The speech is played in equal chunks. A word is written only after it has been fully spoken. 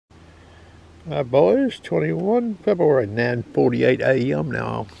Hi boys, 21 February, 9:48 a.m.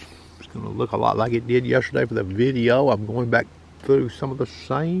 now. It's going to look a lot like it did yesterday for the video. I'm going back through some of the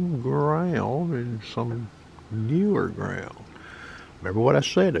same ground and some newer ground. Remember what I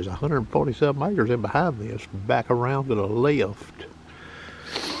said, there's 147 acres in behind me. It's back around to the left.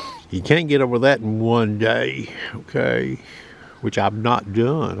 You can't get over that in one day, okay? Which I've not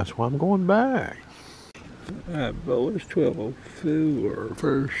done. That's why I'm going back. Alright, boys, 12:04.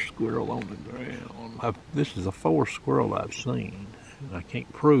 First squirrel on the ground. This is the fourth squirrel I've seen. I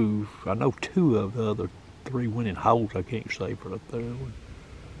can't prove. I know two of the other three went in holes. I can't say for the third one.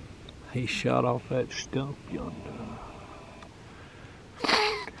 He shot off that stump yonder.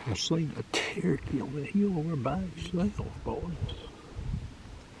 I've seen a turkey on the hill over by itself, boys.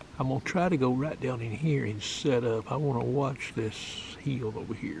 I'm going to try to go right down in here and set up. I want to watch this hill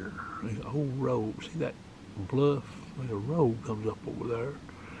over here. There's an old road. See that bluff? There's a road comes up over there.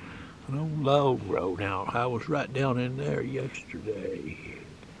 An old log road. Now, I was right down in there yesterday.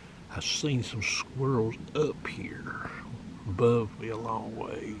 I seen some squirrels up here above me a long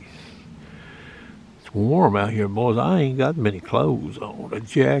ways. It's warm out here, boys. I ain't got many clothes on. A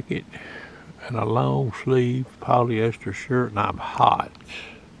jacket and a long sleeve polyester shirt, and I'm hot.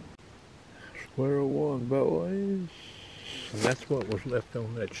 Squirrel one, boys. And that's what was left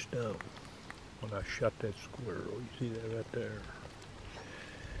on that stump when I shot that squirrel. You see that right there?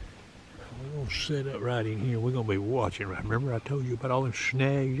 We're going to set up right in here. We're going to be watching. Remember I told you about all them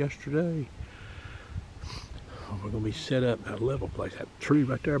snags yesterday? We're going to be set up in a level place. That tree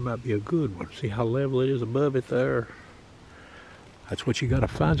right there might be a good one. See how level it is above it there? That's what you got to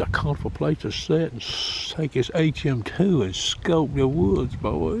find, a comfortable place to sit and take this Hm2 and scope the woods,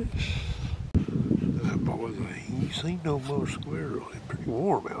 boys. Boys, I ain't seen no more squirrels. It's pretty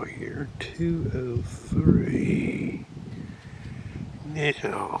warm out here. 2:03.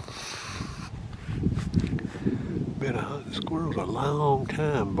 Now, been hunting squirrels a long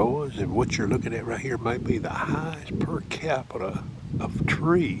time, boys, and what you're looking at right here may be the highest per capita of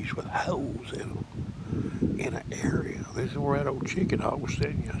trees with holes in them in an area. This is where that old chicken hawk was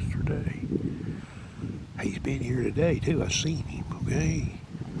sitting yesterday. He's been here today too. I seen him, okay?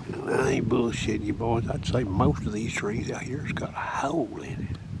 And I ain't bullshitting you, boys. I'd say most of these trees out here has got a hole in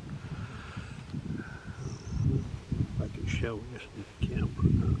it. I can show this in the camera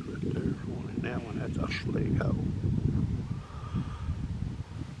right there. One in that one, that's a slig hole.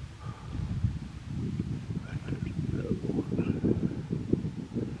 There's another one.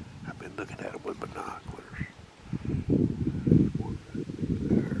 I've been looking at it with binoculars. One right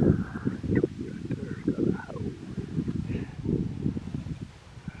there. Tree right there's got a hole.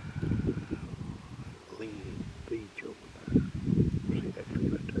 Leaning beach over there. See that tree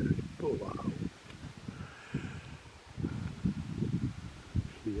right there? It's full of holes.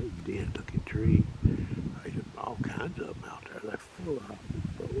 See that dead looking tree? There's all kinds of them out there. They're full of holes,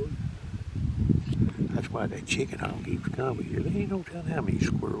 boys. That's why that chicken hawk keeps coming here. There ain't no telling how many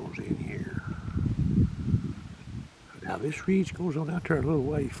squirrels in here. Now this ridge goes on out there a little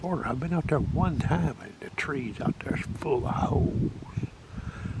way farther. I've been out there one time and the trees out there is full of holes.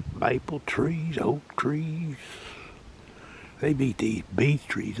 Maple trees, oak trees. They beat these beech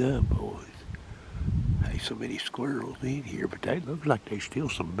trees up, boys. There's so many squirrels in here, but they look like there's still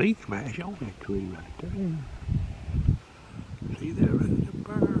some beech mash on that tree right there. See that right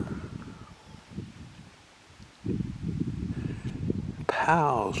there?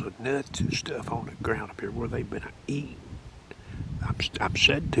 Piles of nuts and stuff on the ground up here where they've been eating. I'm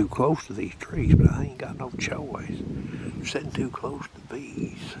sitting too close to these trees, but I ain't got no choice. I'm sitting too close to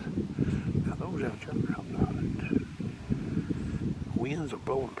these. Now those out there, I'm not. Winds are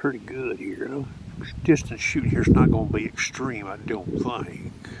blowing pretty good here. Distance shooting here's not going to be extreme, I don't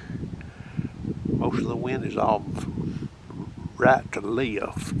think. Most of the wind is all right to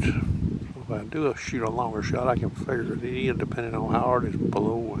left. If I do shoot a longer shot, I can figure it in depending on how hard it's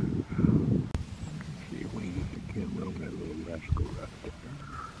blowing. See if we can get the camera on that little rascal right there.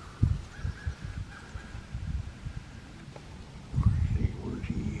 See, where's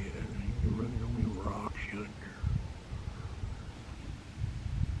he at? He's running on them rocks yonder.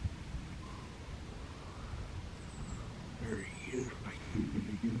 There he is. Like he's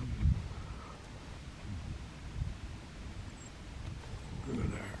gonna get him. Look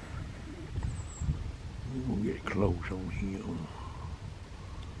at there. We're gonna get close on him.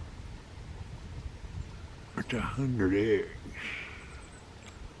 It's 100 eggs.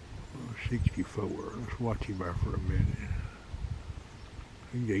 64. Let's watch him there for a minute.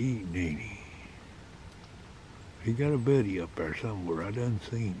 He's eating, ain't he? He got a buddy up there somewhere. I done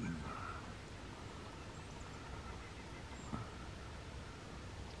seen him.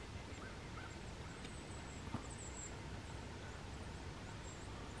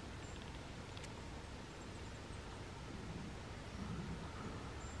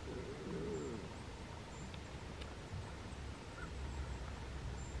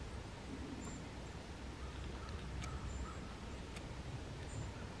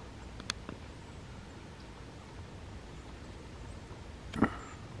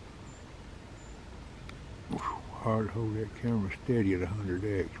 hard to hold that camera steady at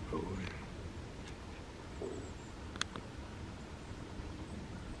 100x, boys.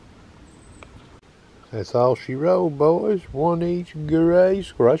 That's all she wrote, boys. One each gray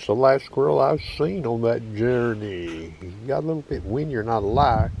squirrel. That's the last squirrel I've seen on that journey. He got a little bit windier than I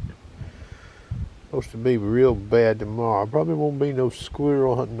like. Supposed to be real bad tomorrow. Probably won't be no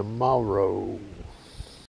squirrel hunting tomorrow.